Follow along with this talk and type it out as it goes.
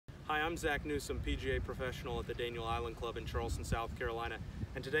Hi, I'm Zach Newsom, PGA professional at the Daniel Island Club in Charleston, South Carolina,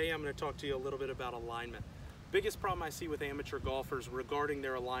 and today I'm going to talk to you a little bit about alignment. Biggest problem I see with amateur golfers regarding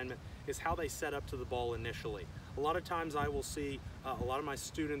their alignment is how they set up to the ball initially. A lot of times I will see a lot of my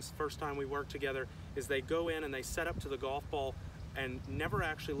students, first time we work together, is they go in and they set up to the golf ball and never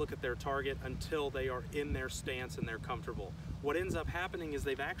actually look at their target until they are in their stance and they're comfortable. What ends up happening is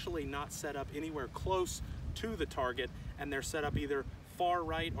they've actually not set up anywhere close to the target, and they're set up either far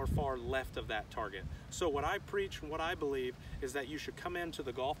right or far left of that target. So what I preach and what I believe is that you should come into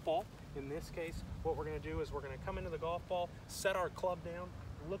the golf ball. In this case, what we're going to do is we're going to come into the golf ball, set our club down,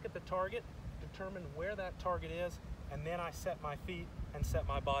 look at the target, determine where that target is, and then I set my feet and set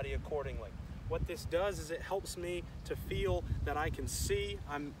my body accordingly. What this does is it helps me to feel that I can see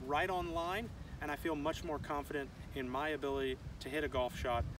I'm right on line, and I feel much more confident in my ability to hit a golf shot